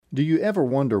Do you ever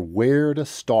wonder where to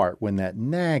start when that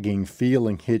nagging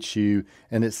feeling hits you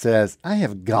and it says, I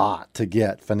have got to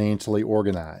get financially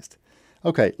organized?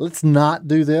 Okay, let's not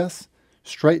do this.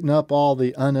 Straighten up all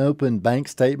the unopened bank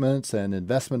statements and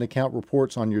investment account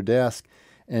reports on your desk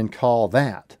and call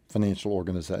that financial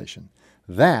organization.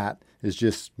 That is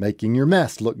just making your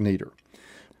mess look neater.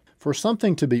 For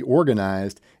something to be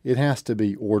organized, it has to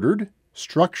be ordered,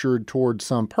 structured toward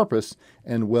some purpose,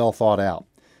 and well thought out.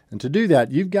 And to do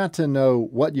that, you've got to know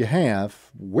what you have,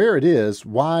 where it is,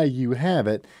 why you have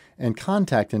it, and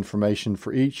contact information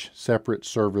for each separate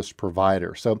service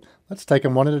provider. So let's take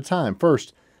them one at a time.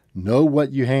 First, know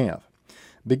what you have.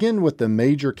 Begin with the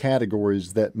major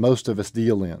categories that most of us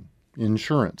deal in: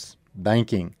 insurance,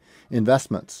 banking,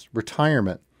 investments,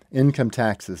 retirement, income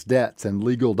taxes, debts, and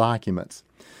legal documents.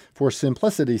 For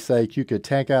simplicity's sake, you could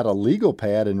take out a legal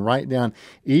pad and write down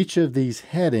each of these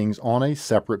headings on a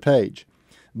separate page.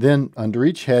 Then, under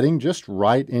each heading, just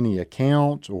write any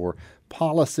account or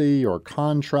policy or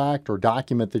contract or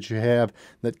document that you have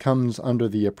that comes under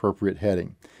the appropriate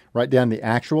heading. Write down the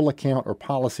actual account or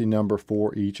policy number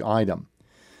for each item.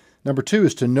 Number 2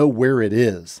 is to know where it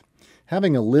is.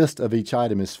 Having a list of each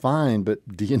item is fine, but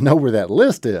do you know where that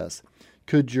list is?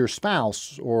 Could your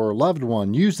spouse or loved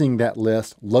one using that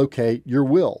list locate your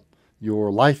will,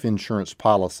 your life insurance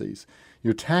policies,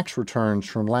 your tax returns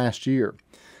from last year?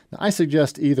 Now, I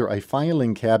suggest either a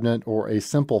filing cabinet or a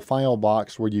simple file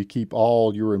box where you keep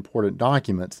all your important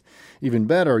documents. Even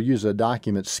better, use a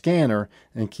document scanner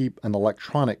and keep an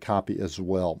electronic copy as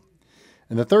well.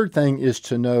 And the third thing is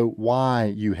to know why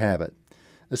you have it.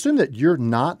 Assume that you're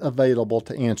not available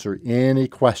to answer any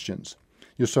questions.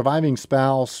 Your surviving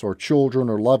spouse or children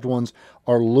or loved ones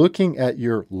are looking at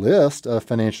your list of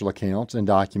financial accounts and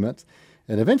documents,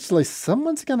 and eventually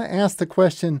someone's going to ask the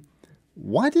question,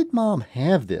 why did mom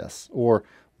have this? Or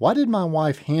why did my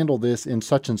wife handle this in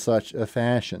such and such a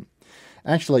fashion?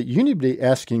 Actually, you need to be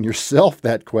asking yourself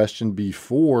that question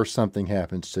before something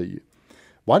happens to you.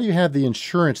 Why do you have the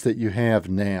insurance that you have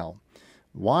now?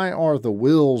 Why are the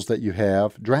wills that you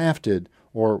have drafted?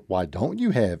 Or why don't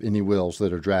you have any wills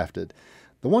that are drafted?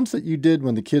 The ones that you did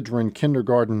when the kids were in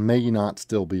kindergarten may not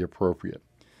still be appropriate.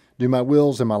 Do my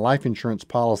wills and my life insurance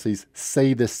policies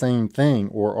say the same thing,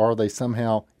 or are they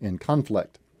somehow in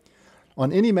conflict?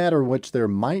 On any matter in which there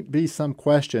might be some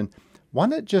question, why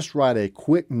not just write a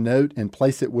quick note and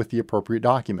place it with the appropriate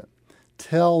document?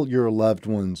 Tell your loved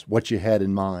ones what you had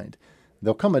in mind.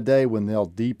 There'll come a day when they'll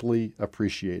deeply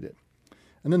appreciate it.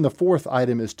 And then the fourth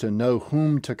item is to know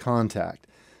whom to contact.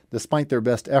 Despite their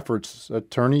best efforts,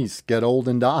 attorneys get old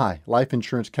and die. Life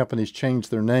insurance companies change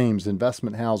their names,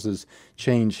 investment houses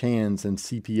change hands, and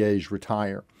CPAs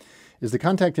retire. Is the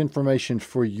contact information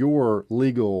for your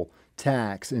legal,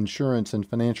 tax, insurance, and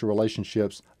financial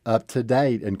relationships up to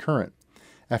date and current?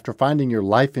 After finding your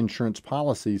life insurance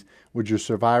policies, would your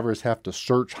survivors have to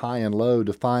search high and low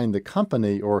to find the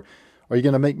company, or are you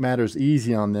going to make matters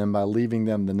easy on them by leaving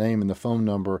them the name and the phone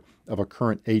number of a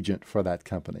current agent for that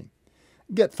company?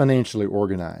 Get financially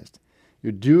organized.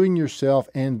 You're doing yourself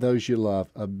and those you love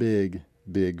a big,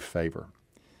 big favor.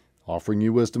 Offering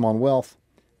you wisdom on wealth,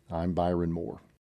 I'm Byron Moore.